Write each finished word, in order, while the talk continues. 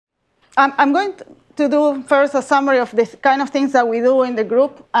I'm going to do first a summary of the kind of things that we do in the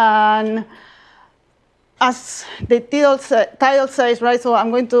group. And as the title says, right, so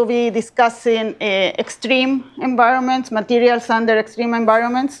I'm going to be discussing extreme environments, materials under extreme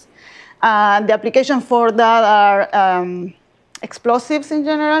environments. The applications for that are explosives in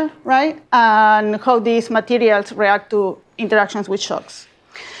general, right, and how these materials react to interactions with shocks.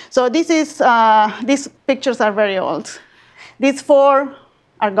 So this is, these pictures are very old. These 4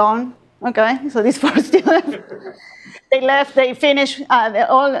 are gone, okay? So these 4 students, they left, they finished,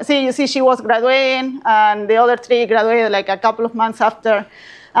 you see she was graduating, and the other 3 graduated like a couple of months after,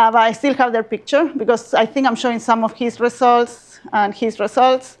 but I still have their picture, because I think I'm showing some of his results and his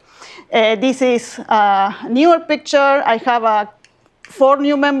results. This is a newer picture. I have 4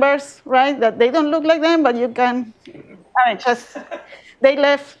 new members, right, that they don't look like them, but you can, just, they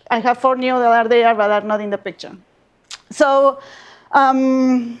left. I have 4 new that are there, but are not in the picture. So,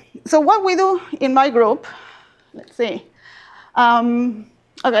 so what we do in my group, let's see. Okay,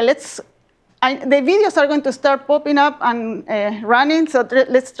 the videos are going to start popping up and running, so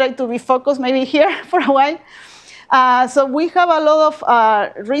let's try to be focused maybe here for a while. So we have a lot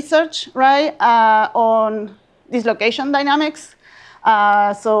of research, right, on dislocation dynamics.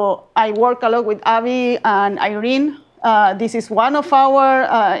 So I work a lot with Abby and Irene. This is one of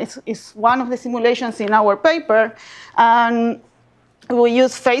our, it's one of the simulations in our paper. And we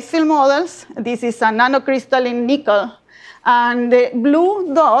use phase field models. This is a nanocrystalline nickel. And the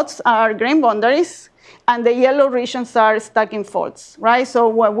blue dots are grain boundaries, and the yellow regions are stacking faults, right? So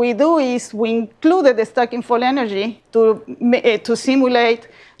what we do is we included the stacking fault energy to simulate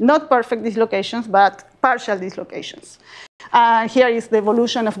not perfect dislocations, but partial dislocations. Here is the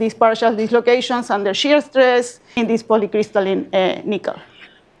evolution of these partial dislocations under shear stress in this polycrystalline nickel.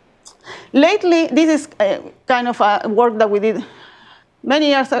 Lately, this is kind of a work that we did many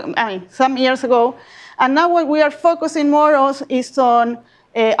years, some years ago. And now what we are focusing more on is on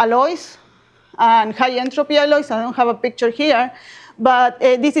alloys and high entropy alloys. I don't have a picture here, but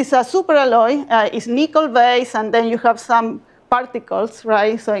this is a super alloy. It's nickel based, and then you have some particles,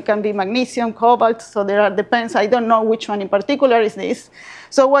 right? So it can be magnesium, cobalt. So there are depends. I don't know which one in particular is this.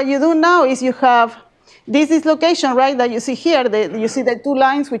 So what you do now is you have this dislocation, right, that you see here. You see the 2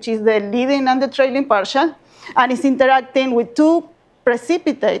 lines, which is the leading and the trailing partial, and it's interacting with 2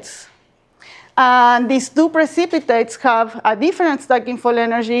 precipitates. And these 2 precipitates have a different stacking fault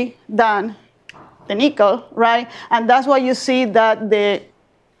energy than the nickel, right? And that's why you see that the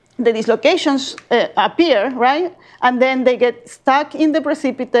dislocations appear, right? And then they get stuck in the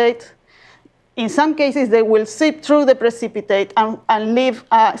precipitate. In some cases, they will seep through the precipitate and leave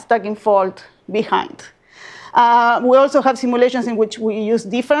a stacking fault behind. We also have simulations in which we use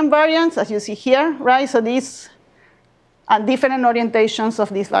different variants, as you see here, right? So these are different orientations of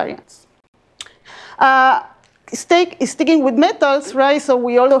these variants. Sticking with metals, right? So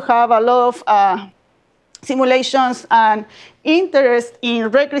we also have a lot of simulations and interest in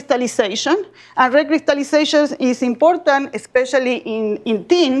recrystallization. And recrystallization is important, especially in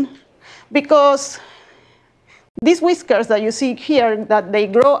tin, because these whiskers that you see here, that they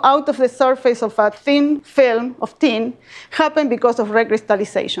grow out of the surface of a thin film of tin, happen because of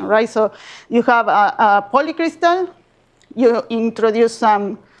recrystallization, right? So you have a polycrystal, you introduce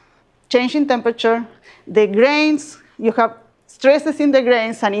some change in temperature, the grains, you have stresses in the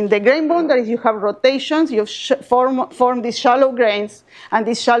grains, and in the grain boundaries you have rotations, you form these shallow grains, and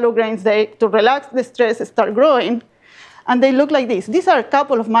these shallow grains, to relax the stress, start growing, and they look like this. These are a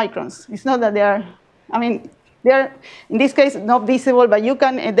couple of microns. It's not that they are, they are, in this case, not visible, but you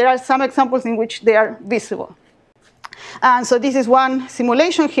can, there are some examples in which they are visible. And so this is one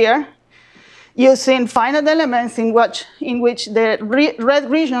simulation here, using finite elements in which the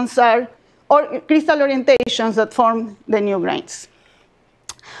red regions are crystal orientations that form the new grains.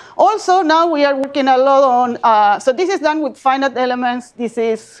 Also, now we are working a lot on, so this is done with finite elements. This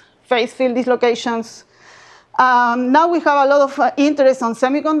is phase field dislocations. Now we have a lot of interest on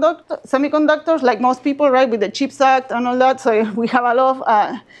semiconductors, like most people, right, with the CHIPS Act and all that. So we have a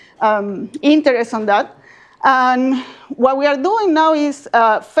lot of interest on that. And what we are doing now is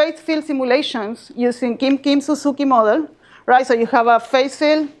phase field simulations using Kim Suzuki model, right? So you have a phase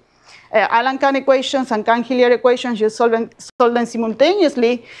field, Allan-Kahn equations and Kahn-Hilliard equations. You solve them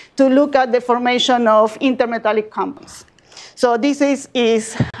simultaneously to look at the formation of intermetallic compounds. So this is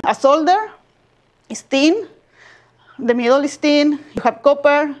a solder, it's tin. The middle is tin. You have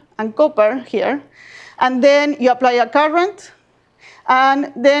copper and copper here. And then you apply a current.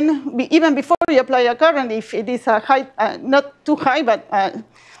 And then even before you apply a current, if it is a high, not too high, but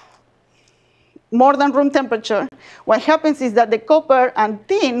more than room temperature, what happens is that the copper and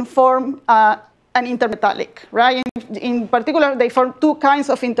tin form an intermetallic, right? In particular, they form two kinds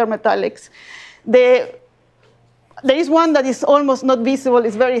of intermetallics. There is one that is almost not visible,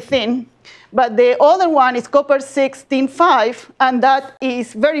 it's very thin, but the other one is copper 6, tin 5, and that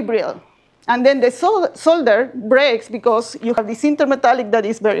is very brittle. And then the solder breaks because you have this intermetallic that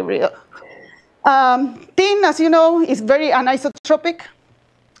is very brittle. Tin, as you know, is very anisotropic.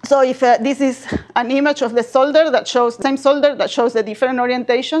 So if this is an image of the solder that shows the same solder that shows the different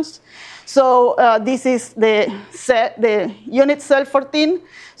orientations. So this is the unit cell for tin.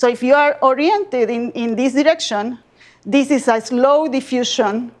 So if you are oriented in this direction, this is a slow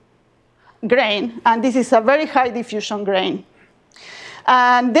diffusion grain, and this is a very high diffusion grain.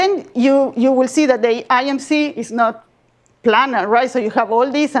 And then you will see that the IMC is not planar, right? So you have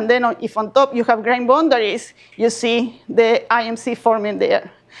all this, and then if on top you have grain boundaries, you see the IMC forming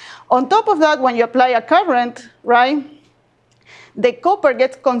there. On top of that, when you apply a current, right, the copper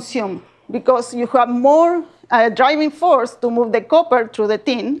gets consumed because you have more driving force to move the copper through the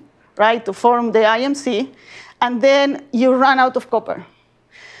tin, right, to form the IMC, and then you run out of copper.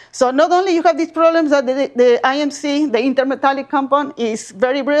 So not only you have these problems that the IMC, the intermetallic compound, is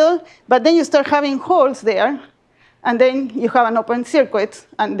very brittle, but then you start having holes there, and then you have an open circuit,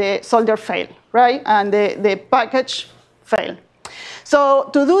 and the solder fail, right? And the package fail. So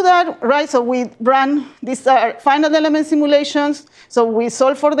to do that, right, so we run, these are finite element simulations. So we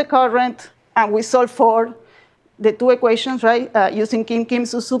solve for the current, and we solve for the two equations, right, using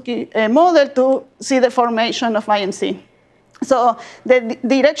Kim-Suzuki model to see the formation of IMC. So the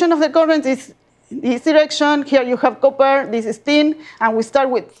direction of the current is this direction. Here you have copper, this is tin, and we start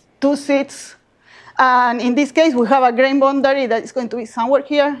with two seeds. And in this case, we have a grain boundary that is going to be somewhere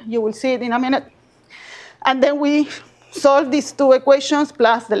here. You will see it in a minute. And then we solve these two equations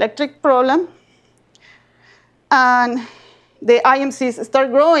plus the electric problem. And the IMCs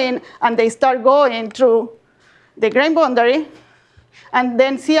start growing, and they start going through the grain boundary. And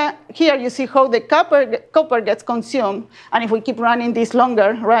then here you see how the copper gets consumed. And if we keep running this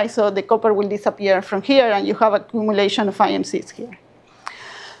longer, right, so the copper will disappear from here, and you have accumulation of IMCs here.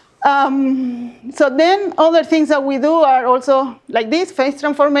 So then other things that we do are also like this, phase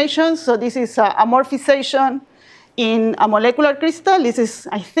transformations. So this is amorphization in a molecular crystal. This is,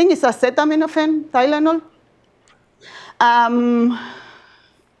 I think it's acetaminophen, Tylenol.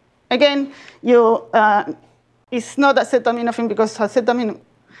 Again, it's not acetaminophen because acetaminophen,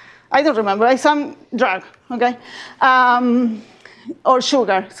 I don't remember, it's some drug, okay? Or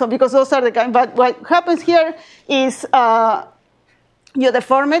sugar, so because those are the kind, but what happens here is you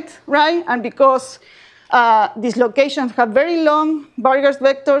deform it, right? And because these locations have very long Vargas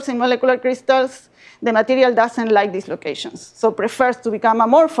vectors in molecular crystals, the material doesn't like these locations, so prefers to become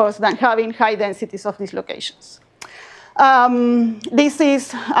amorphous than having high densities of these locations. This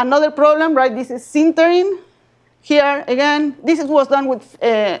is another problem, right? This is sintering. Here, again, this was done with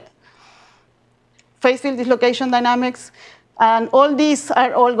phase field dislocation dynamics. And all these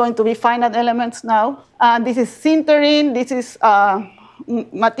are all going to be finite elements now. And this is sintering. This is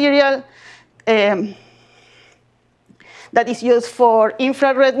material that is used for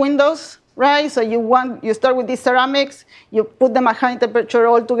infrared windows, right? So you start with these ceramics. You put them at high temperature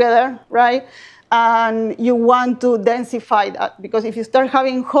all together, right? And you want to densify that, because if you start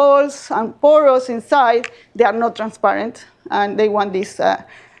having holes and pores inside, they are not transparent, and they want this to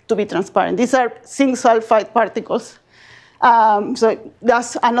be transparent. These are zinc sulfide particles. So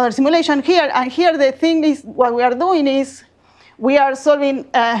that's another simulation here. And here the thing is, what we are doing is we are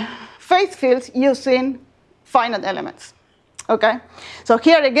solving phase fields using finite elements. Okay? So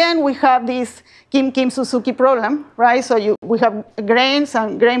here again, we have this Kim-Suzuki problem, right? So we have grains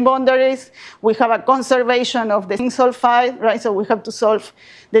and grain boundaries. We have a conservation of the zinc sulfide, right? So we have to solve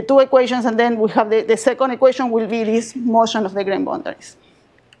the two equations, and then we have the second equation will be this motion of the grain boundaries.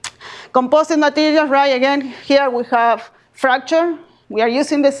 Composite materials, right? Again, here we have fracture. We are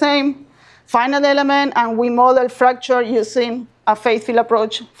using the same finite element, and we model fracture using a phase field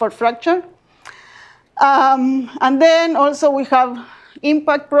approach for fracture. And then also we have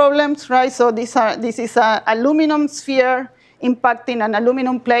impact problems, right? So this is an aluminum sphere impacting an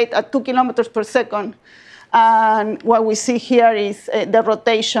aluminum plate at 2 kilometers per second. And what we see here is the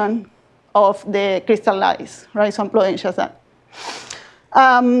rotation of the crystallize, right? So I'm plotting just that.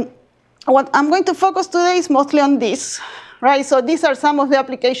 What I'm going to focus today is mostly on this, right? So these are some of the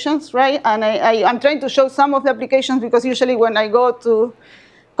applications, right? And I'm trying to show some of the applications because usually when I go to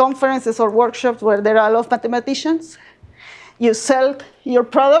conferences or workshops where there are a lot of mathematicians, you sell your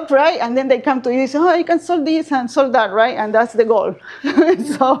product, right? And then they come to you and say, oh, you can solve this and solve that, right? And that's the goal.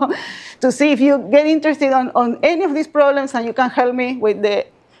 So to see if you get interested on any of these problems and you can help me with the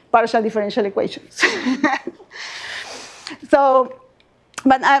partial differential equations. So,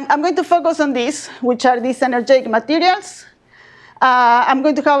 but I'm going to focus on this, which are these energetic materials. I'm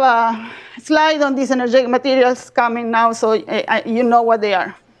going to have a slide on these energetic materials coming now, so you know what they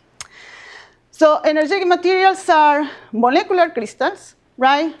are. So energetic materials are molecular crystals,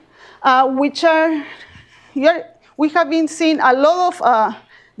 right? Which are, we have been seeing a lot of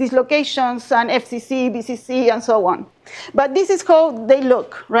dislocations and FCC, BCC, and so on. But this is how they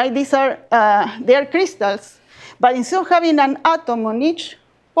look, right? These are, they are crystals. But instead of having an atom on each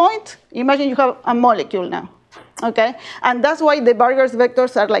point, imagine you have a molecule now, okay? And that's why the Vargas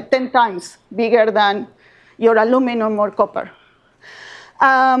vectors are like 10 times bigger than your aluminum or copper.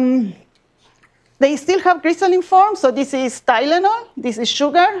 They still have crystalline form, so this is Tylenol, this is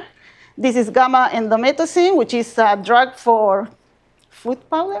sugar, this is gamma endomethacin, which is a drug for food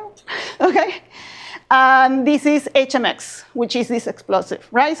powder, okay? And this is HMX, which is this explosive,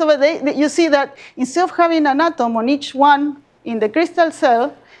 right? So you see that instead of having an atom on each one in the crystal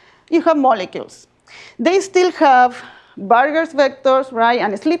cell, you have molecules. They still have Vargas vectors, right,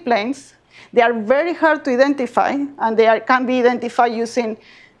 and slip planes. They are very hard to identify, and they can be identified using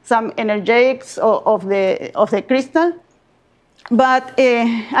some energetics of the crystal. But,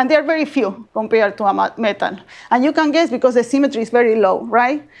 and they are very few compared to a metal. And you can guess because the symmetry is very low,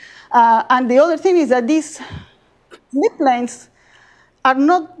 right? And the other thing is that these slip planes are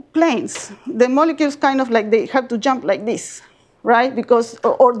not planes. The molecules kind of like they have to jump like this, right? Because,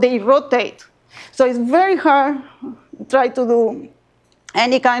 or they rotate. So it's very hard to try to do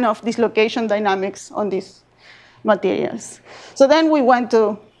any kind of dislocation dynamics on these materials. So then we went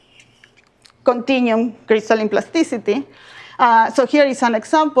to continuum crystalline plasticity. So here is an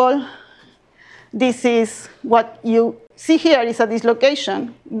example. This is what you see here is a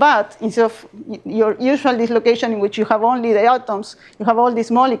dislocation, but instead of your usual dislocation in which you have only the atoms, you have all these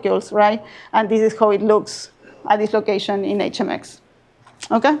molecules, right? And this is how it looks, a dislocation in HMX,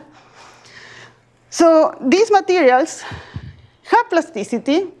 okay? So these materials have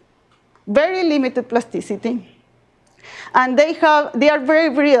plasticity, very limited plasticity, and they are very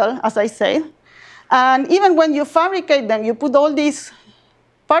real, as I say. And even when you fabricate them, you put all these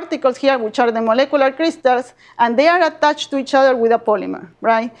particles here, which are the molecular crystals, and they are attached to each other with a polymer,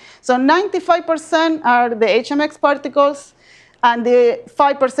 right? So 95% are the HMX particles, and the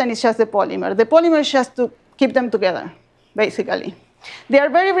 5% is just the polymer. The polymer is just to keep them together, basically. They are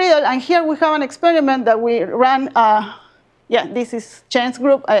very real, and here we have an experiment that we ran. Yeah, this is Chen's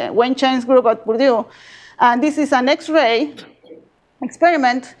group, Wayne Chen's group at Purdue, and this is an X-ray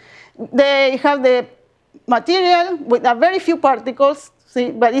experiment. They have the material with a very few particles,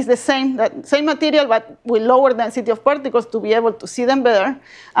 see, but it's the same material, but with lower density of particles to be able to see them better.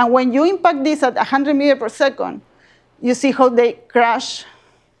 And when you impact this at 100 meters per second, you see how they crash,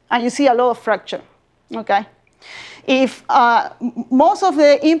 and you see a lot of fracture, okay? If most of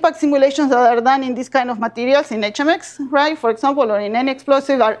the impact simulations that are done in this kind of materials in HMX, right, for example, or in any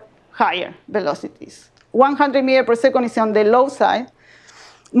explosive are higher velocities. 100 meters per second is on the low side.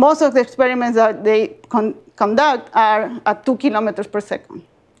 Most of the experiments that they conduct are at 2 kilometers per second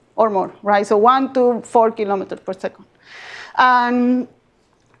or more, right? So 1 to 4 kilometers per second. And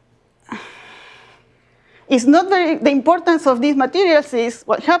it's not very, the importance of these materials is,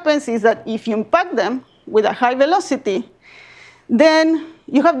 what happens is that if you impact them with a high velocity, then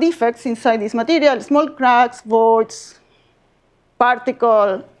you have defects inside this material, small cracks, voids,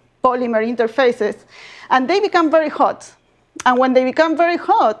 particle, polymer interfaces, and they become very hot. And when they become very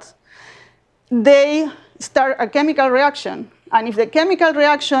hot, they start a chemical reaction. And if the chemical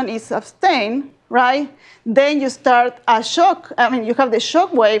reaction is sustained, right, then you start a shock. I mean, you have the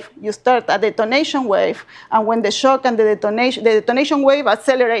shock wave, you start a detonation wave. And when the shock and the detonation wave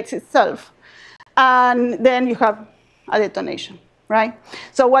accelerates itself. And then you have a detonation, right?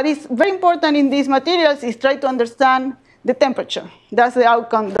 So what is very important in these materials is try to understand the temperature. That's the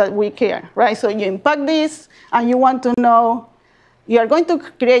outcome that we care, right? So you impact this, and you want to know, you are going to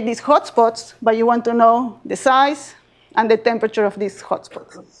create these hotspots, but you want to know the size and the temperature of these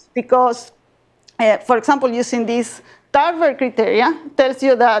hotspots. Because, for example, using this Tarver criteria tells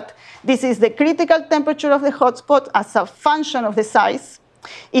you that this is the critical temperature of the hotspot as a function of the size.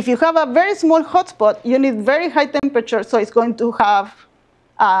 If you have a very small hotspot, you need very high temperature, so it's going to have,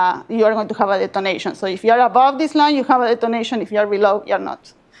 you are going to have a detonation. So if you are above this line, you have a detonation. If you are below, you are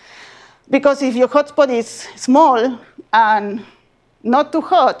not. Because if your hotspot is small and not too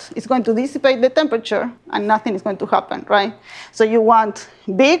hot, it's going to dissipate the temperature, and nothing is going to happen, right? So you want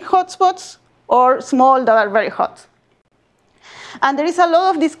big hotspots or small that are very hot. And there is a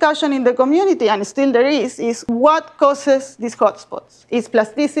lot of discussion in the community, and still there is what causes these hotspots? Is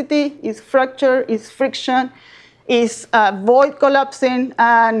plasticity, is fracture, is friction, is void collapsing?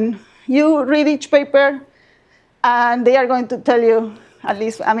 And you read each paper, and they are going to tell you, at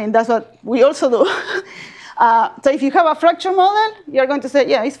least, I mean, that's what we also do. So if you have a fracture model, you're going to say,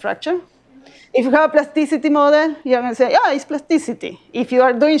 yeah, it's fracture. If you have a plasticity model, you're going to say, yeah, it's plasticity. If you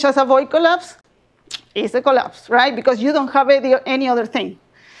are doing just a void collapse, it's a collapse, right? Because you don't have any other thing.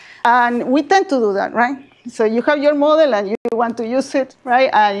 And we tend to do that, right? So you have your model, and you want to use it, right?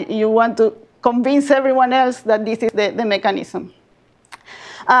 And you want to convince everyone else that this is the mechanism.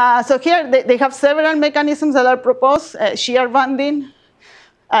 So here, they have several mechanisms that are proposed: shear bonding,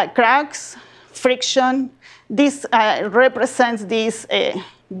 cracks, friction. This represents this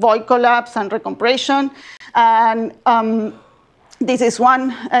void collapse and recompression. And this is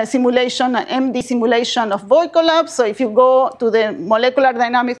one simulation, an MD simulation of void collapse. So if you go to the molecular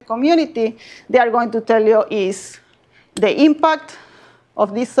dynamics community, they are going to tell you is the impact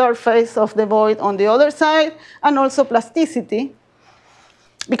of this surface of the void on the other side, and also plasticity,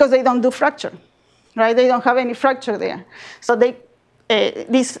 because they don't do fracture, right? They don't have any fracture there. So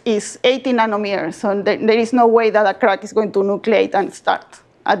this is 80 nanometers, so there is no way that a crack is going to nucleate and start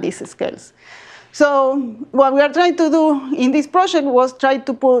at these scales. So what we are trying to do in this project was try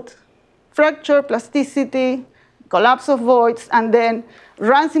to put fracture, plasticity, collapse of voids, and then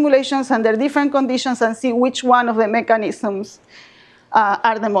run simulations under different conditions and see which one of the mechanisms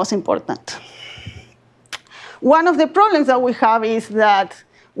are the most important. One of the problems that we have is that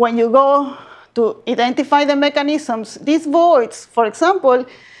when you go to identify the mechanisms, these voids, for example,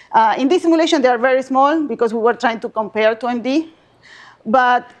 in this simulation, they are very small because we were trying to compare to MD.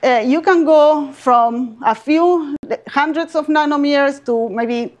 But you can go from a few hundreds of nanometers to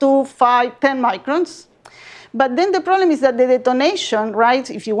maybe 2, 5, 10 microns. But then the problem is that the detonation, right,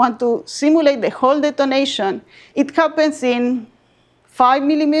 if you want to simulate the whole detonation, it happens in 5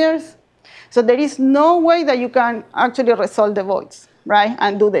 millimeters. So there is no way that you can actually resolve the voids, right,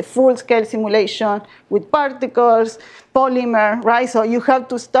 and do the full-scale simulation with particles, polymer, right? So you have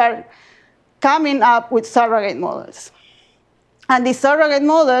to start coming up with surrogate models. And these surrogate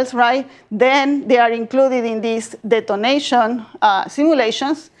models, right, then they are included in these detonation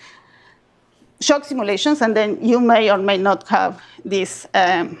simulations, shock simulations, and then you may or may not have this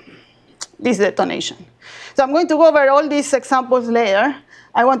detonation. So I'm going to go over all these examples later.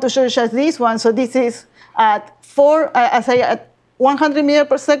 I want to show you just this one. So this is at 100 meters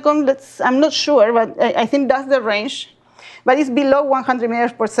per second. I'm not sure, but I think that's the range. But it's below 100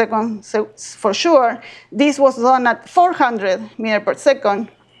 meters per second, so for sure. This was done at 400 meters per second.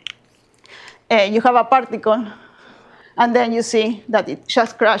 You have a particle, and then you see that it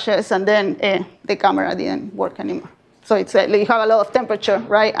just crashes, and then the camera didn't work anymore. So it's you have a lot of temperature,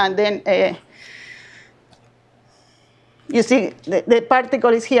 right? And then you see the particle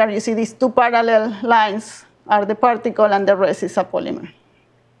is here. You see these two parallel lines are the particle, and the rest is a polymer.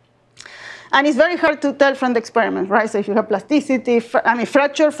 And it's very hard to tell from the experiment, right? So if you have plasticity,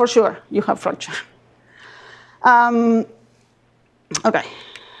 fracture, for sure, you have fracture. OK.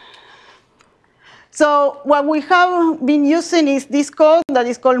 So what we have been using is this code that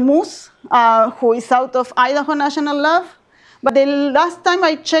is called Moose, who is out of Idaho National Lab. But the last time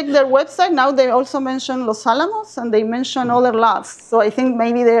I checked their website, now they also mention Los Alamos, and they mention other labs. So I think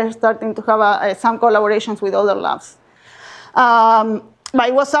maybe they're starting to have some collaborations with other labs. But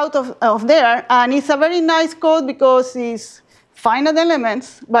it was out of there, and it's a very nice code because it's finite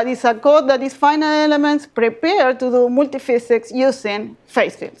elements, but it's a code that is finite elements prepared to do multiphysics using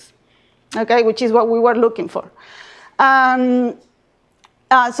phase fields, okay, which is what we were looking for.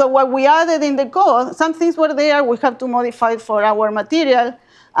 So what we added in the code, some things were there. We have to modify it for our material.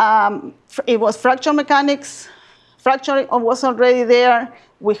 It was fracture mechanics. Fracture was already there.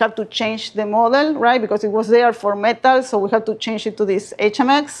 We have to change the model, right, because it was there for metal, so we have to change it to this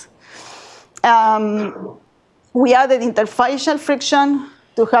HMX. We added interfacial friction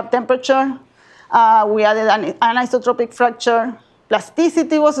to have temperature. We added an anisotropic fracture.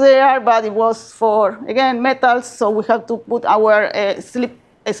 Plasticity was there, but it was for, again, metals, so we have to put our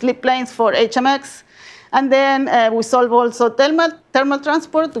slip planes for HMX. And then we solve also thermal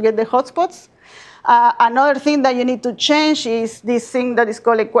transport to get the hotspots. Another thing that you need to change is this thing that is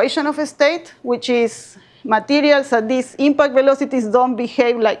called equation of state, which is materials at these impact velocities don't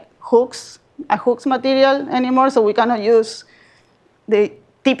behave like hooks, a Hooke's material anymore, so we cannot use the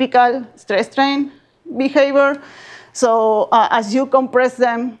typical stress strain behavior. So as you compress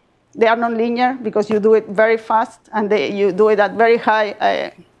them, they are nonlinear because you do it very fast, and you do it at very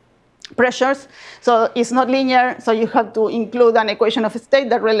high pressures. So it's not linear, so you have to include an equation of state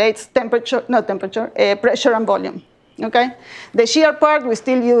that relates pressure and volume. Okay? The shear part, we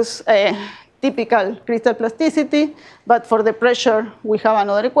still use typical crystal plasticity, but for the pressure, we have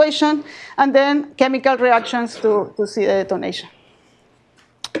another equation, and then chemical reactions to see the detonation.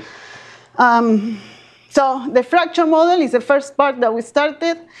 So the fracture model is the first part that we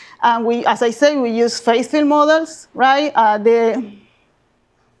started, and as I say, we use phase field models, right? The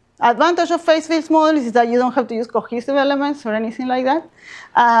advantage of phase field models is that you don't have to use cohesive elements or anything like that,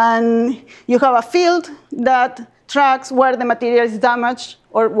 and you have a field that tracks where the material is damaged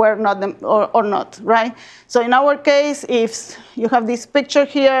or where not, or not, right? So in our case, if you have this picture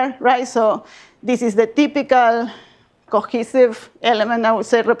here, right? So this is the typical cohesive element, I would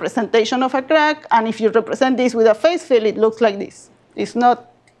say, representation of a crack. And if you represent this with a phase field, it looks like this. It's not,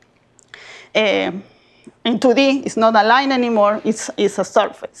 in 2D, it's not a line anymore. It's a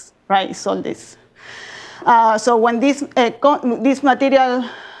surface, right? It's all this. So when this material,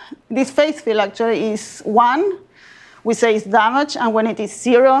 this phase field actually is 1, we say it's damaged, and when it is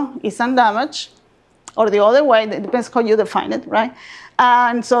 0, it's undamaged, or the other way. It depends how you define it, right?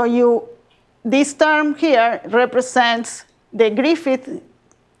 And so this term here represents the Griffith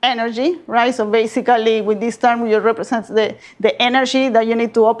energy, right? So basically, with this term, you represent the energy that you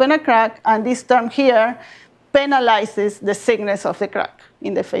need to open a crack, and this term here penalizes the thickness of the crack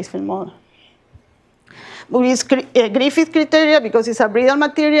in the phase field model. We use Griffith criteria because it's a brittle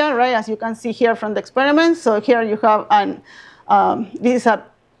material, right? As you can see here from the experiment. So here you have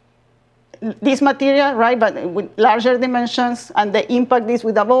this material, right? But with larger dimensions, and the impact is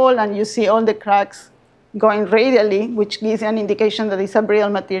with a ball, and you see all the cracks going radially, which gives you an indication that it's a brittle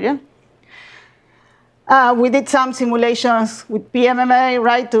material. We did some simulations with PMMA,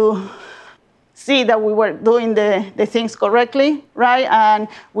 right, to see that we were doing the things correctly, right? And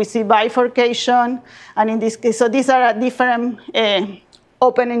we see bifurcation. And in this case, so these are at different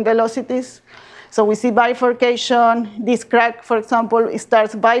opening velocities. So we see bifurcation. This crack, for example, it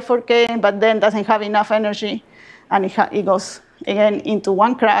starts bifurcating, but then doesn't have enough energy. And it goes, again, into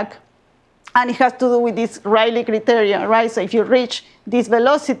one crack. And it has to do with this Rayleigh criteria, right? So if you reach this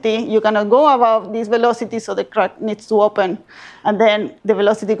velocity, you cannot go above this velocity, so the crack needs to open. And then the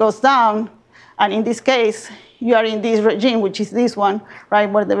velocity goes down. And in this case, you are in this regime, which is this one, right,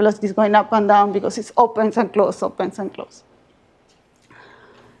 where the velocity is going up and down because it's opens and closes, opens and closes.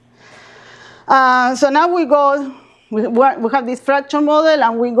 So now we have this fracture model,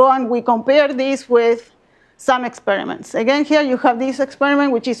 and we go and we compare this with some experiments. Again, here you have this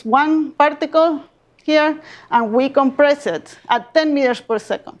experiment, which is one particle here, and we compress it at 10 meters per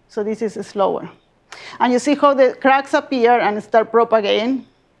second. So this is slower. And you see how the cracks appear and start propagating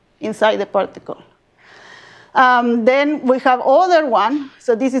inside the particle. Then we have other one.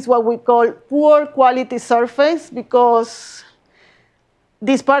 So this is what we call poor quality surface, because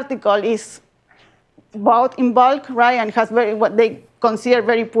this particle is bought in bulk, right, and has what they consider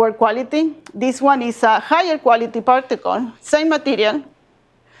very poor quality. This one is a higher quality particle, same material,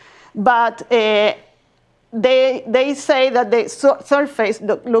 but they say that the surface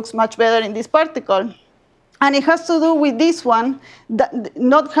looks much better in this particle. And it has to do with this one,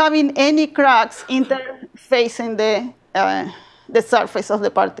 not having any cracks interfacing the surface of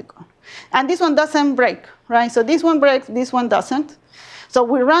the particle. And this one doesn't break, right? So this one breaks, this one doesn't. So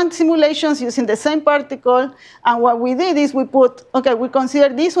we ran simulations using the same particle, and what we did is we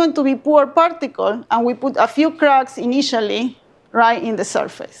consider this one to be poor particle, and we put a few cracks initially, right, in the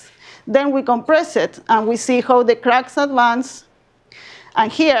surface. Then we compress it, and we see how the cracks advance.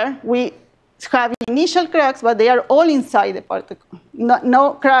 And here we have initial cracks, but they are all inside the particle.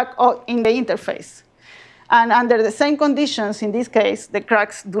 No crack in the interface. And under the same conditions, in this case, the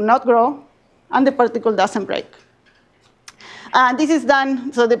cracks do not grow, and the particle doesn't break. And this is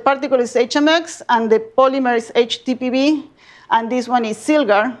done, so the particle is HMX, and the polymer is HTPB, and this one is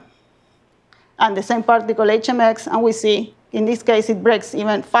Silgar, and the same particle HMX, and we see, in this case, it breaks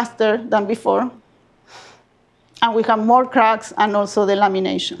even faster than before. And we have more cracks and also the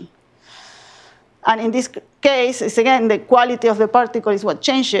lamination. And in this case, it's again, the quality of the particle is what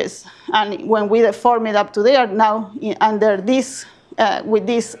changes. And when we deform it up to there, now under this, with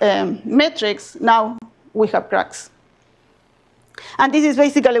these metrics, now we have cracks. And this is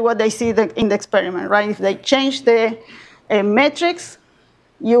basically what they see in the experiment, right? If they change the metrics,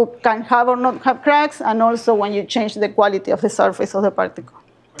 you can have or not have cracks, and also when you change the quality of the surface of the particle.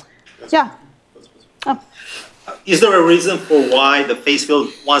 Yeah? Oh. Is there a reason for why the phase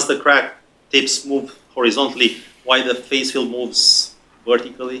field, once the crack tips move horizontally, why the phase field moves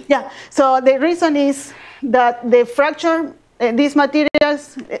vertically? Yeah, so the reason is that the fracture, these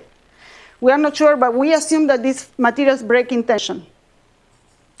materials, we are not sure, but we assume that these materials break in tension.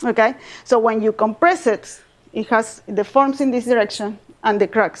 Okay, so when you compress it, it has the forms in this direction, and the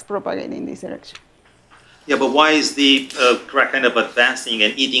cracks propagate in this direction. Yeah, but why is the crack kind of advancing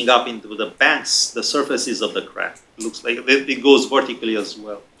and eating up into the banks, the surfaces of the crack? It looks like it goes vertically as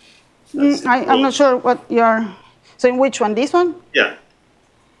well. I'm not sure what you're... So in which one? This one? Yeah.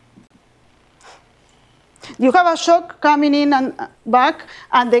 You have a shock coming in and back,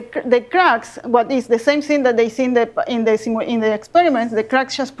 and the cracks, what is the same thing that they see in the experiments, the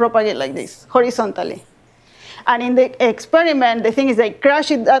cracks just propagate like this, horizontally. And in the experiment, the thing is they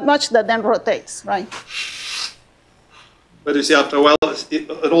crash it that much that then rotates, right? But you see, after a while,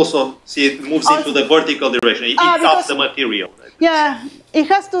 it also, see, it moves into the vertical direction. It eats up the material. Right? Yeah, it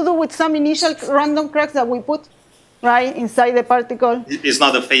has to do with some initial random cracks that we put, right, inside the particle. It's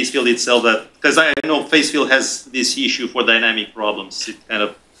not the phase field itself that, because I know phase field has this issue for dynamic problems. It kind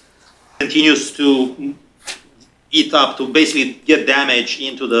of continues to eat up, to basically get damage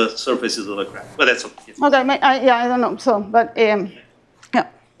into the surfaces of the crack. But that's okay. Okay, yeah, I don't know. So, but yeah.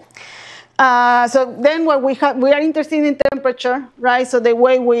 So then what we are interested in temperature, right? So the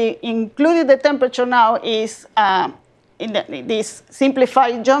way we included the temperature now is in this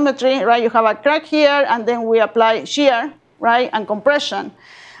simplified geometry, right? You have a crack here, and then we apply shear, right, and compression.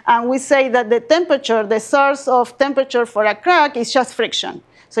 And we say that the temperature, the source of temperature for a crack is just friction.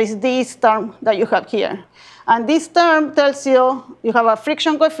 So it's this term that you have here. And this term tells you have a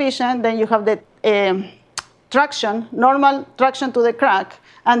friction coefficient, then you have the traction, normal traction to the crack,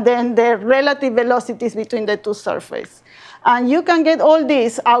 and then the relative velocities between the two surfaces. And you can get all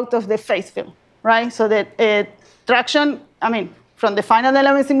this out of the phase field, right? So that traction, from the finite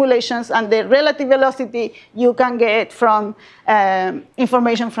element simulations, and the relative velocity you can get from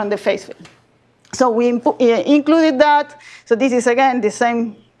information from the phase field. So we included that. So this is, again, the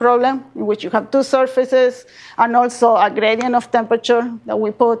same problem in which you have two surfaces and also a gradient of temperature that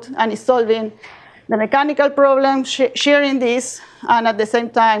we put, and it's solving the mechanical problem, sharing this, and at the same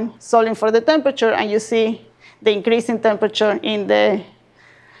time solving for the temperature, and you see the increase in temperature in the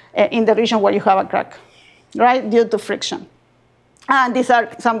region where you have a crack, right, due to friction. And these are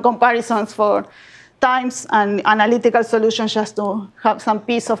some comparisons for times and analytical solutions just to have some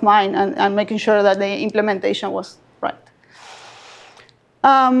peace of mind and making sure that the implementation was right.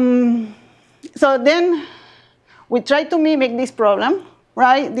 So then we try to mimic this problem,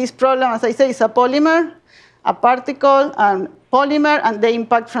 right? This problem, as I say, is a polymer, a particle, and polymer, and the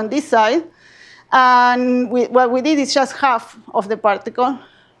impact from this side. And what we did is just half of the particle.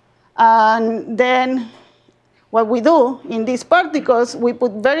 And then what we do in these particles, we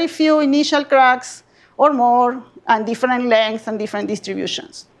put very few initial cracks or more, and different lengths and different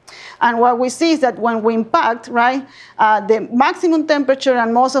distributions. And what we see is that when we impact, right, the maximum temperature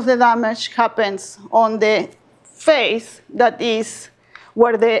and most of the damage happens on the face that is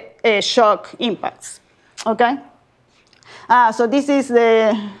where the shock impacts, okay? So this is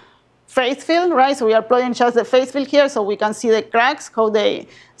the phase field, right? So we are plotting just the phase field here so we can see the cracks, how they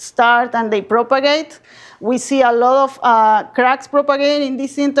start and they propagate. We see a lot of cracks propagate in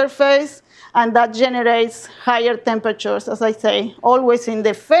this interface, and that generates higher temperatures, as I say, always in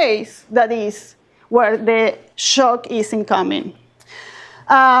the phase that is where the shock is incoming.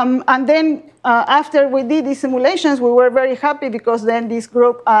 And then after we did these simulations, we were very happy because then this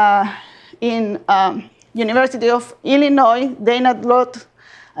group in University of Illinois, Dana Lott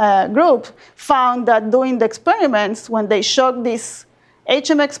group, found that doing the experiments, when they shock these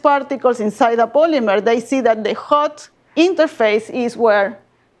HMX particles inside a polymer, they see that the hot interface is where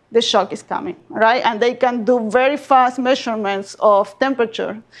the shock is coming, right? And they can do very fast measurements of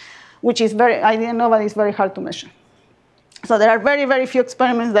temperature, which is I didn't know, but it's very hard to measure. So there are very, very few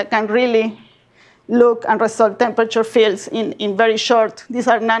experiments that can really look and resolve temperature fields in very short, these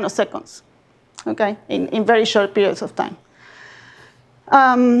are nanoseconds, okay, in very short periods of time.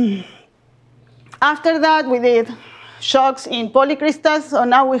 After that, we did shocks in polycrystals. So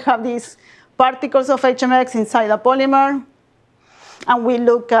now we have these particles of HMX inside a polymer. And we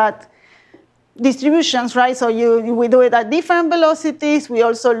look at distributions, right? So we do it at different velocities. We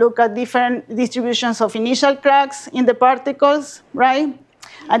also look at different distributions of initial cracks in the particles, right?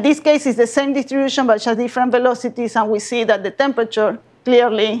 In this case, it's the same distribution, but just different velocities. And we see that the temperature,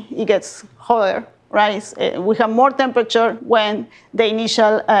 clearly, it gets hotter, right? We have more temperature when the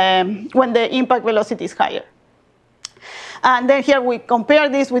impact velocity is higher. And then here we compare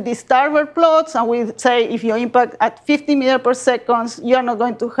this with these Tarver plots, and we say if you impact at 50 meters per second, you're not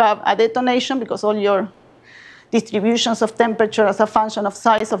going to have a detonation because all your distributions of temperature as a function of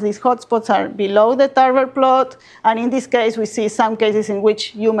size of these hotspots are below the Tarver plot. And in this case, we see some cases in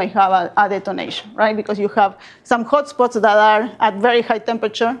which you may have a detonation, right? Because you have some hotspots that are at very high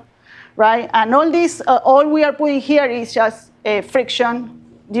temperature, right? And all this, all we are putting here is just friction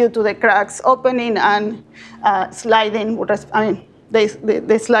due to the cracks opening and sliding. I mean,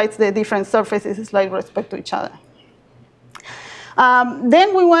 they slide the different surfaces slide with respect to each other.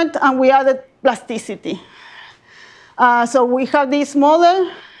 Then we went and we added plasticity. So we have this model.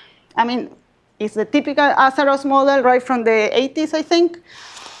 I mean, it's the typical Azaros model right from the 80s, I think.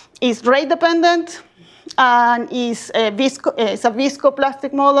 It's rate dependent and it's a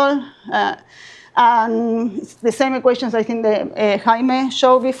viscoplastic model. And it's the same equations I think the Jaime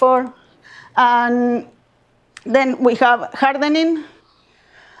showed before. And then we have hardening,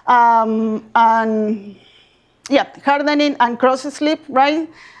 hardening and cross slip, right?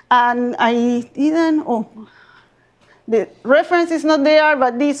 And I didn't, the reference is not there,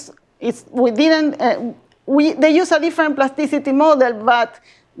 but this is, we didn't, they use a different plasticity model, but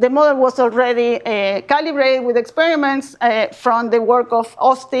the model was already calibrated with experiments from the work of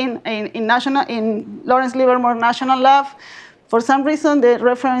Austin in Lawrence Livermore National Lab. For some reason, the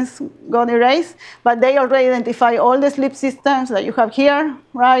reference got erased, but they already identify all the slip systems that you have here,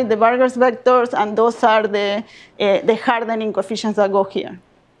 right? The Vargas vectors, and those are the hardening coefficients that go here.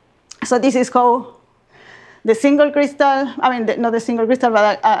 So this is how the single crystal, I mean, not the single crystal,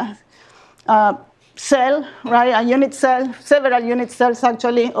 but a cell, right? A unit cell, several unit cells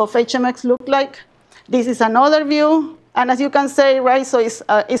actually of HMX look like. This is another view, and as you can say, right, so it's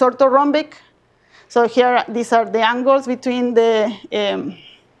orthorhombic. So here, these are the angles between the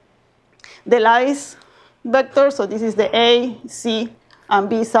Lie vectors. So this is the A, C, and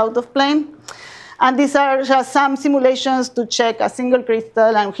B south of plane. And these are just some simulations to check a single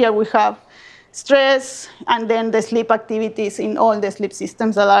crystal. And here we have stress, and then the slip activities in all the slip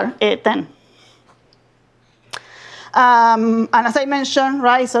systems that are 10. And as I mentioned,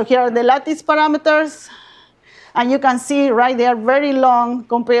 right, so here are the lattice parameters. And you can see, right, they are very long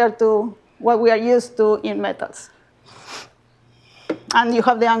compared to what we are used to in metals. And you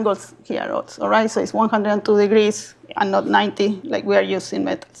have the angles here also, right? So it's 102 degrees and not 90 like we are used in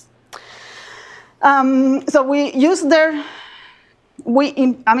metals. So we used we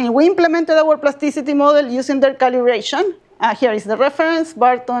implemented our plasticity model using their calibration. Here is the reference,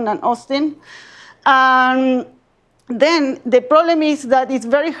 Barton and Austin. Then the problem is that it's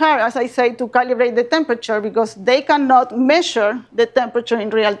very hard, as I say, to calibrate the temperature because they cannot measure the temperature in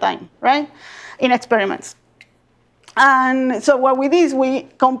real time, right, in experiments. And so what we did is we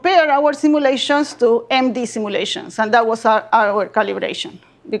compared our simulations to MD simulations, and that was our calibration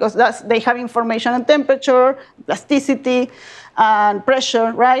because they have information on temperature, plasticity, and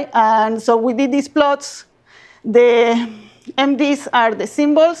pressure, right? And so we did these plots. The MDs are the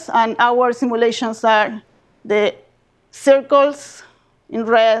symbols, and our simulations are the circles in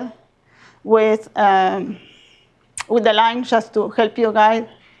red with the line just to help you guide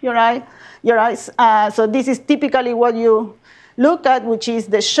your eyes. So this is typically what you look at, which is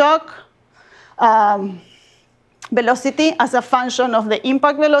the shock velocity as a function of the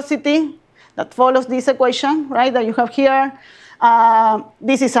impact velocity that follows this equation, right, that you have here.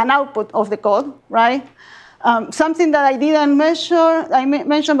 This is an output of the code, right? Something that I didn't measure, I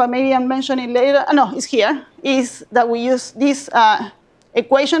mentioned, but maybe I'll mention it later. No, it's here, is that we use this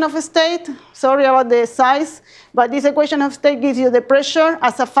equation of state. Sorry about the size, but this equation of state gives you the pressure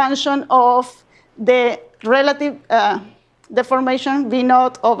as a function of the relative deformation, V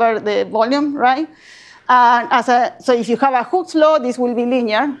naught over the volume, right? So if you have a Hooke's law, this will be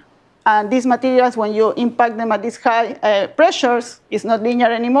linear. And these materials, when you impact them at these high pressures, is not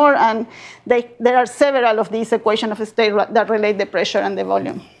linear anymore. And there are several of these equations of state that relate the pressure and the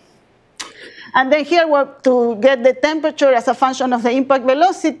volume. And then here, to get the temperature as a function of the impact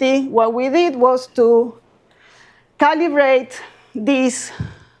velocity, what we did was to calibrate these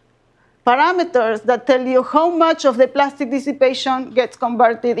parameters that tell you how much of the plastic dissipation gets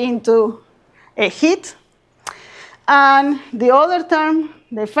converted into a heat. And the other term,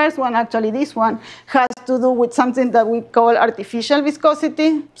 the first one, actually this one, has to do with something that we call artificial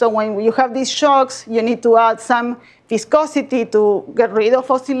viscosity. So when you have these shocks, you need to add some viscosity to get rid of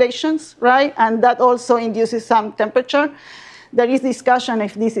oscillations, right? And that also induces some temperature. There is discussion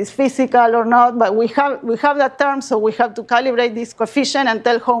if this is physical or not, but we have that term, so we have to calibrate this coefficient and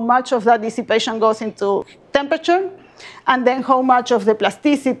tell how much of that dissipation goes into temperature, and then how much of the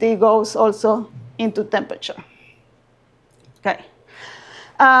plasticity goes also into temperature. Okay.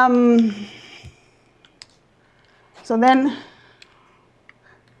 So then,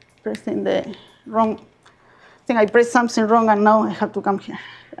 pressing the wrong think I pressed something wrong, and now I have to come here.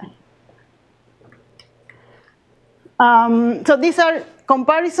 So these are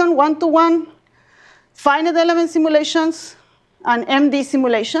comparison one-to-one finite element simulations and MD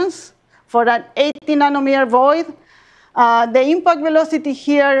simulations for an 80 nanometer void. The impact velocity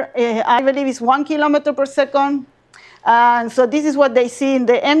here, I believe, is 1 kilometer per second. And so this is what they see in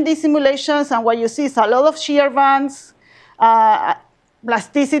the MD simulations, and what you see is a lot of shear bands,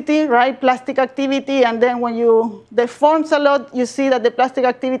 plasticity, right, plastic activity, and then when you deforms a lot, you see that the plastic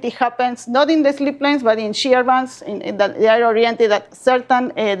activity happens not in the slip planes, but in shear bands, in that they are oriented at certain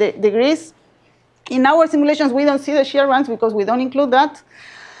degrees. In our simulations, we don't see the shear bands because we don't include that.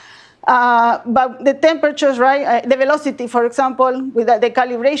 But the temperatures, right, the velocity, for example, with the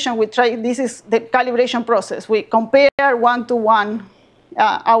calibration, we try, this is the calibration process. We compare one-to-one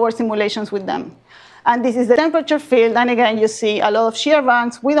our simulations with them. And this is the temperature field, and again, you see a lot of shear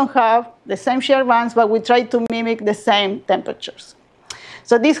bands. We don't have the same shear bands, but we try to mimic the same temperatures.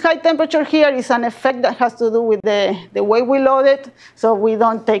 So this high temperature here is an effect that has to do with the way we load it, so we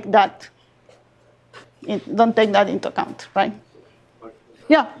don't take that into account, right?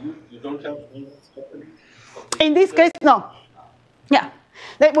 Yeah? You don't have any stuff in this case, no. Yeah.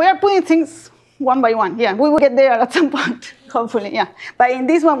 We are putting things one by one. Yeah, we will get there at some point, hopefully, yeah. But in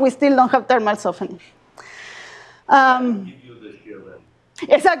this one, we still don't have thermal softening.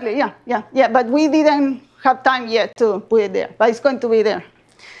 Exactly, yeah. But we didn't have time yet to put it there, but it's going to be there.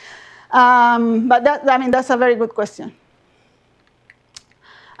 But that, I mean, that's a very good question.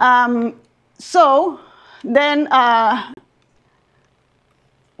 So then,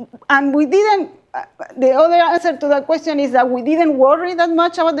 and we didn't, the other answer to that question is that we didn't worry that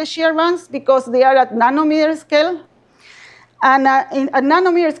much about the shear bands because they are at nanometer scale. And at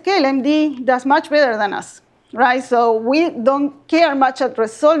nanometer scale, MD does much better than us, right? So we don't care much at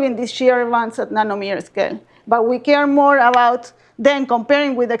resolving these shear bands at nanometer scale. But we care more about then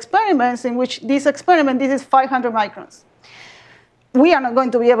comparing with experiments in which this experiment, this is 500 microns. We are not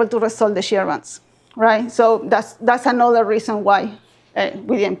going to be able to resolve the shear bands, right? So that's another reason why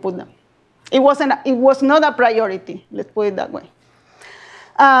we didn't put them. It was not a priority, let's put it that way.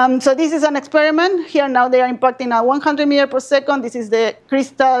 So this is an experiment. Here now they are impacting at 100 meters per second. This is the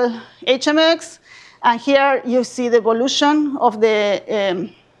crystal HMX. And here you see the evolution of the,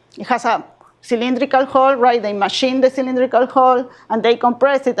 it has a cylindrical hull, right? They machine the cylindrical hull, and they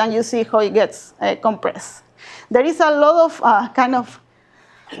compress it, and you see how it gets compressed. There is a lot of kind of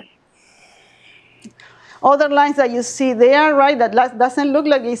other lines that you see there, right, that doesn't look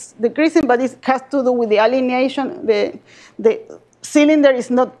like it's decreasing, but it has to do with the alienation. The cylinder is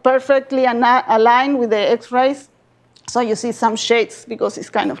not perfectly aligned with the X-rays, so you see some shades because it's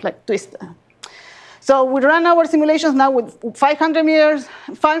kind of like twisted. So we run our simulations now with 500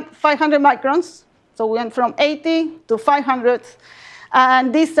 microns. So we went from 80 to 500.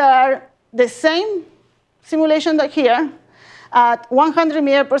 And these are the same simulation that here at 100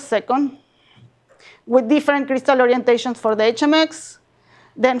 meters per second with different crystal orientations for the HMX,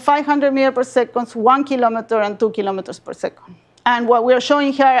 then 500 meters per second, 1 kilometer, and 2 kilometers per second. And what we are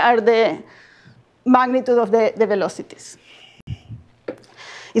showing here are the magnitude of the velocities.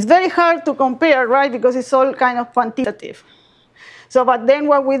 It's very hard to compare, right, because it's all kind of quantitative. So, but then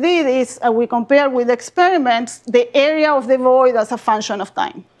what we did is we compared with experiments the area of the void as a function of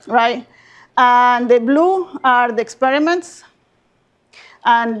time, right? And the blue are the experiments,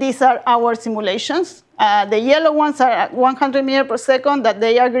 and these are our simulations. The yellow ones are at 100 meters per second that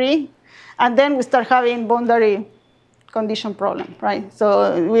they agree, and then we start having boundary condition problem, right?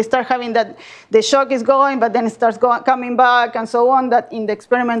 So we start having that the shock is going, but then it starts coming back and so on, that in the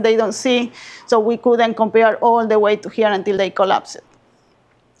experiment they don't see. So we couldn't compare all the way to here until they collapse it.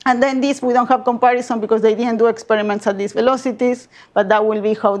 And then this, we don't have comparison because they didn't do experiments at these velocities, but that will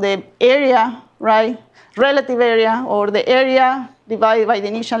be how the area, right, relative area, or the area divided by the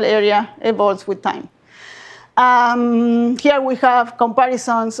initial area evolves with time. Here we have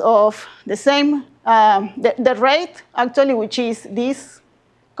comparisons of the same, the rate, actually, which is this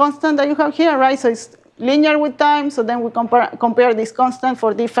constant that you have here, right? So it's linear with time. So then we compare this constant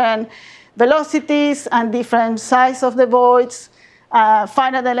for different velocities and different size of the voids,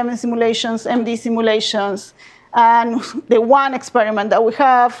 finite element simulations, MD simulations, and the one experiment that we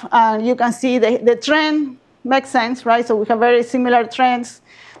have. And you can see the trend makes sense, right? So we have very similar trends.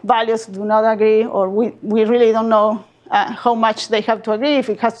 Values do not agree, or we really don't know how much they have to agree, if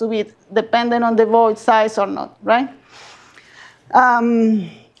it has to be dependent on the void size or not, right?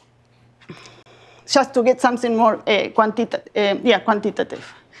 Just to get something more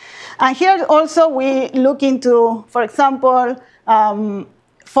quantitative. And here also we look into, for example,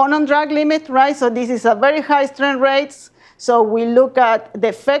 phonon drag limit, right? So this is a very high strain rates. So we look at the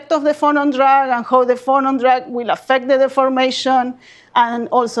effect of the phonon drag and how the phonon drag will affect the deformation and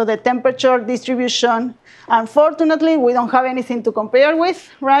also the temperature distribution. Unfortunately, we don't have anything to compare with,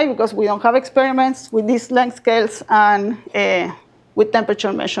 right? Because we don't have experiments with these length scales and with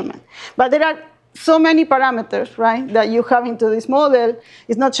temperature measurement. But there are so many parameters, right, that you have into this model.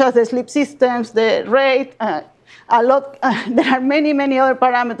 It's not just the sleep systems, the rate, a lot. There are many, many other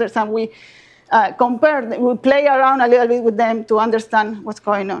parameters, and we compare, we play around a little bit with them to understand what's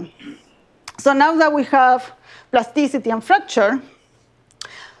going on. So now that we have plasticity and fracture,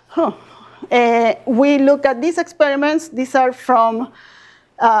 we look at these experiments. These are from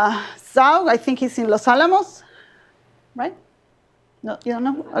Zhao. I think he's in Los Alamos, right? No, you don't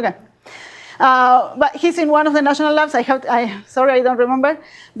know? OK. But he's in one of the national labs. Sorry, I don't remember.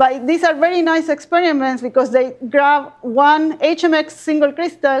 But these are very nice experiments because they grab one HMX single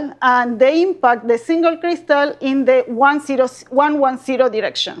crystal and they impact the single crystal in the 110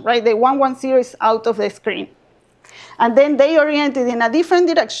 direction, right? The 110 is out of the screen. And then they orient it in a different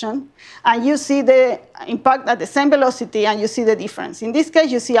direction, and you see the impact at the same velocity, and you see the difference. In this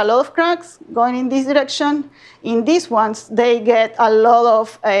case, you see a lot of cracks going in this direction. In these ones, they get a lot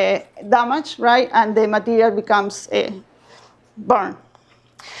of damage, right? And the material becomes burned.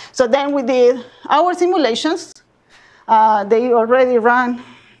 So then we did our simulations. They already ran.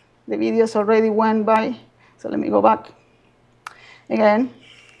 The videos already went by. So let me go back again.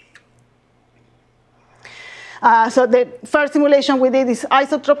 So the first simulation we did is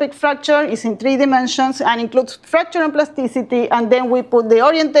isotropic fracture. It's in 3 dimensions and includes fracture and plasticity. And then we put the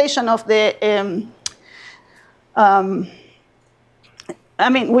orientation of the,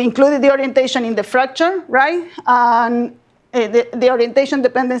 we included the orientation in the fracture, right? And the orientation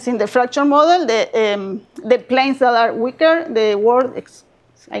dependence in the fracture model, the planes that are weaker, the word,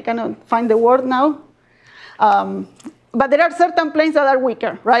 I cannot find the word now. But there are certain planes that are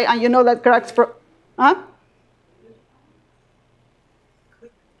weaker, right? And you know that cracks,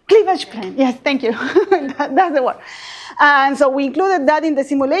 cleavage plane, yes, thank you. That's the word. And so we included that in the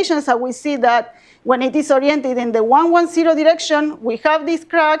simulations, and we see that when it is oriented in the 110 direction, we have these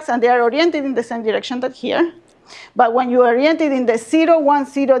cracks, and they are oriented in the same direction that here. But when you orient it in the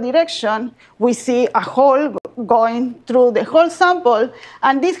 010 direction, we see a hole going through the whole sample,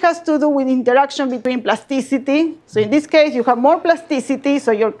 and this has to do with interaction between plasticity. So in this case, you have more plasticity,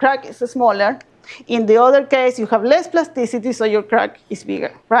 so your crack is smaller. In the other case, you have less plasticity, so your crack is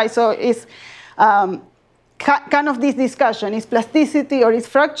bigger, right? So it's kind of this discussion. Is plasticity or is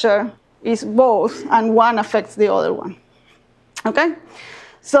fracture? Is both, and one affects the other one, OK?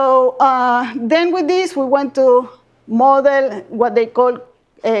 So then with this, we went to model what they call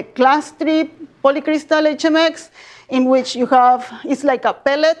a class 3 polycrystal HMX, in which you have, it's like a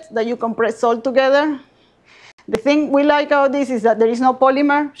pellet that you compress all together. The thing we like about this is that there is no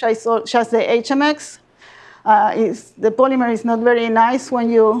polymer, just the HMX. The polymer is not very nice when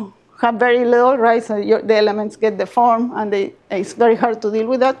you have very little, right? So the elements get deformed, and it's very hard to deal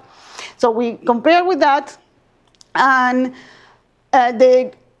with that. So we compare with that, and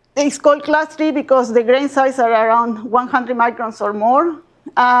it's called class 3 because the grain size are around 100 microns or more.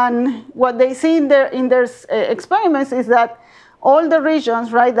 And what they see in their experiments is that all the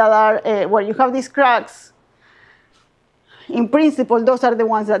regions, right, that are where you have these cracks, in principle, those are the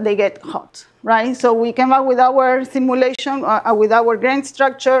ones that they get hot, right? So we came up with our simulation, with our grain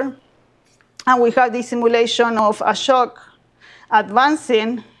structure, and we have this simulation of a shock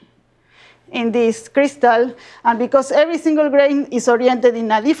advancing in this crystal. And because every single grain is oriented in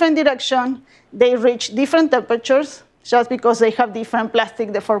a different direction, they reach different temperatures just because they have different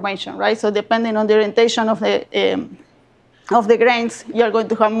plastic deformation, right? So depending on the orientation of the grains, you're going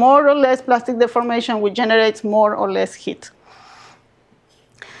to have more or less plastic deformation, which generates more or less heat.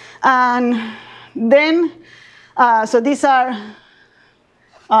 And then, so these are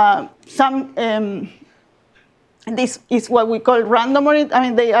this is what we call random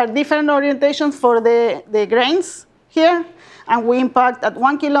orientation. They are different orientations for the grains here. And we impact at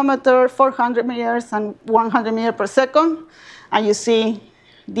 1 kilometer, 400 meters, and 100 meters per second. And you see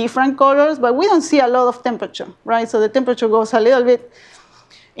different colors, but we don't see a lot of temperature, right? So the temperature goes a little bit.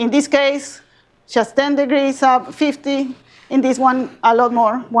 In this case, just 10 degrees up, 50. In this one, a lot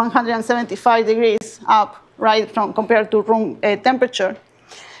more, 175 degrees up, right, compared to room temperature.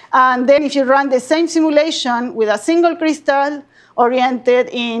 And then if you run the same simulation with a single crystal oriented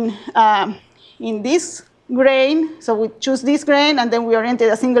in this grain, so we choose this grain, and then we oriented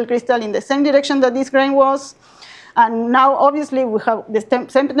a single crystal in the same direction that this grain was. And now, obviously, we have the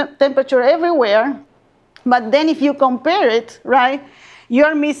same temperature everywhere. But then if you compare it, right,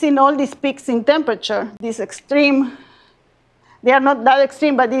 you're missing all these peaks in temperature, these extreme, they are not that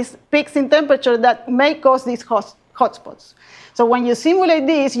extreme, but these peaks in temperature that may cause these hotspots. So when you simulate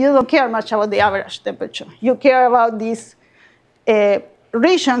this, you don't care much about the average temperature. You care about these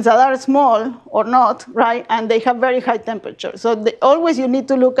regions that are small or not, right? And they have very high temperature. So always you need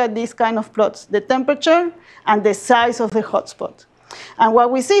to look at these kind of plots, the temperature and the size of the hotspot. And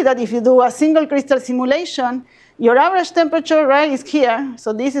what we see that if you do a single crystal simulation, your average temperature, right, is here.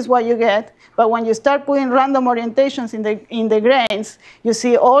 So this is what you get. But when you start putting random orientations in the grains, you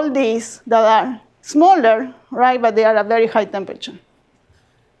see all these that are smaller, right, but they are at very high temperature.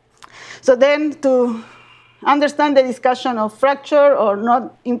 So then to understand the discussion of fracture or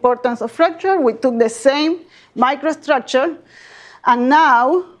not importance of fracture, we took the same microstructure, and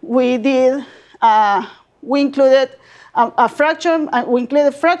now we did, we included a fracture, we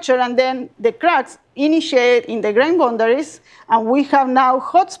included fracture, and then the cracks initiate in the grain boundaries, and we have now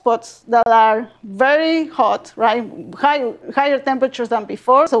hotspots that are very hot, right, higher temperatures than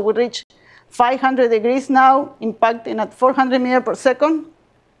before, so we reach 500 degrees now, impacting at 400 meters per second.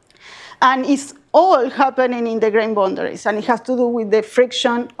 And it's all happening in the grain boundaries, and it has to do with the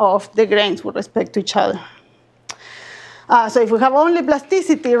friction of the grains with respect to each other. So if we have only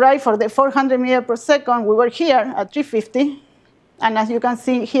plasticity, right, for the 400 meters per second, we were here at 350. And as you can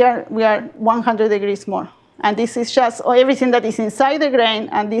see here, we are 100 degrees more. And this is just everything that is inside the grain,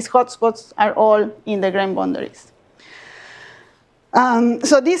 and these hotspots are all in the grain boundaries.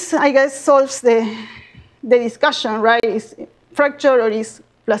 So this, I guess, solves the discussion, right? Is fracture or is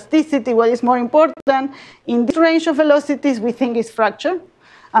plasticity what is more important? In this range of velocities, we think it's fracture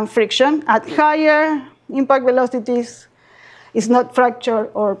and friction. At higher impact velocities, it's not fracture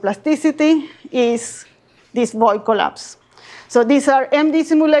or plasticity, it's this void collapse. So these are MD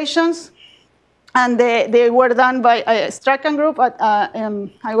simulations, and they were done by a Strachan group at,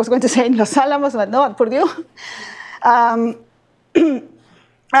 I was going to say in Los Alamos, but no, at Purdue.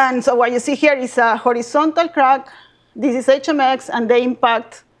 And so what you see here is a horizontal crack. This is HMX, and they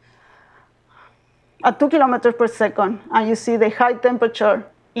impact at 2 kilometers per second. And you see the high temperature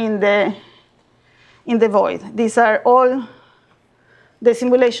in the void. These are all the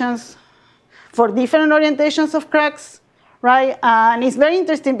simulations for different orientations of cracks, right? And it's very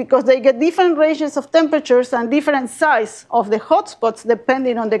interesting because they get different ranges of temperatures and different size of the hotspots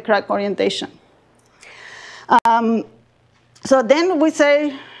depending on the crack orientation. So then we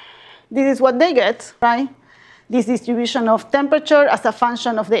say, this is what they get, right? This distribution of temperature as a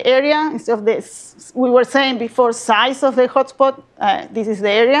function of the area. Instead of this, we were saying before size of the hotspot, this is the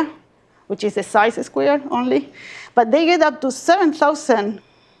area, which is the size square only. But they get up to 7,000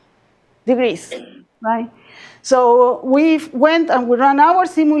 degrees, right? So we went and we ran our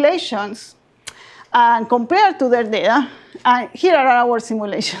simulations and compared to their data, and here are our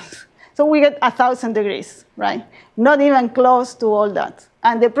simulations. So we get 1,000 degrees, right? Not even close to all that.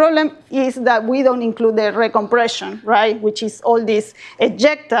 And the problem is that we don't include the recompression, right? Which is all this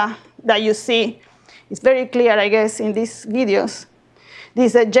ejecta that you see. It's very clear, I guess, in these videos.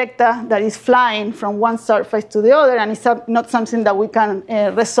 This ejecta that is flying from one surface to the other, and it's not something that we can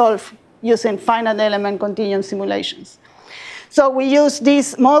resolve using finite element continuum simulations. So we use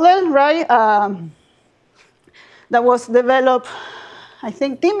this model, right? That was developed. I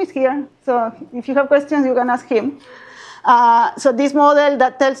think Tim is here, so if you have questions, you can ask him. So this model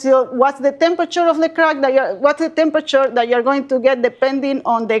that tells you what's the temperature of the crack, what's the temperature that you're going to get depending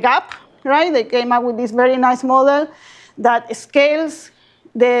on the gap, right? They came up with this very nice model that scales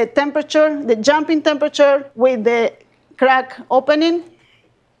the temperature, the jump in temperature with the crack opening.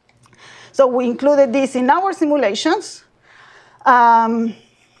 So we included this in our simulations. And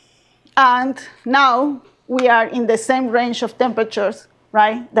now we are in the same range of temperatures,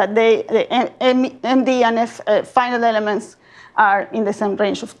 right? That the MD and finite elements are in the same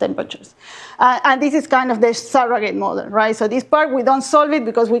range of temperatures. And this is kind of the surrogate model, right? So this part, we don't solve it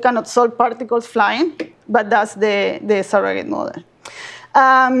because we cannot solve particles flying, but that's the surrogate model.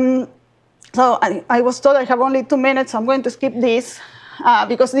 So I was told I have only 2 minutes, so I'm going to skip this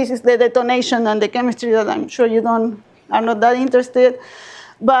because this is the detonation and the chemistry that I'm sure you are not that interested.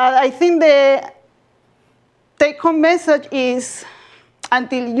 But I think the take-home message is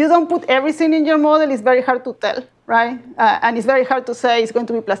until you don't put everything in your model, it's very hard to tell, right? And it's very hard to say it's going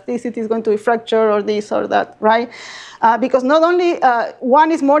to be plasticity, it's going to be fracture, or this or that, right? Because not only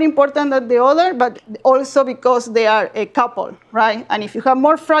one is more important than the other, but also because they are a couple, right? And if you have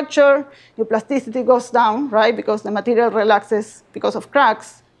more fracture, your plasticity goes down, right? Because the material relaxes because of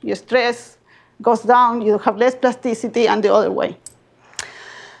cracks. Your stress goes down, you have less plasticity, and the other way.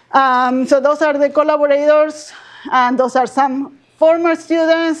 So those are the collaborators, and those are some former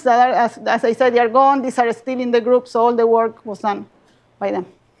students that are, as I said, they are gone. These are still in the group, so all the work was done by them.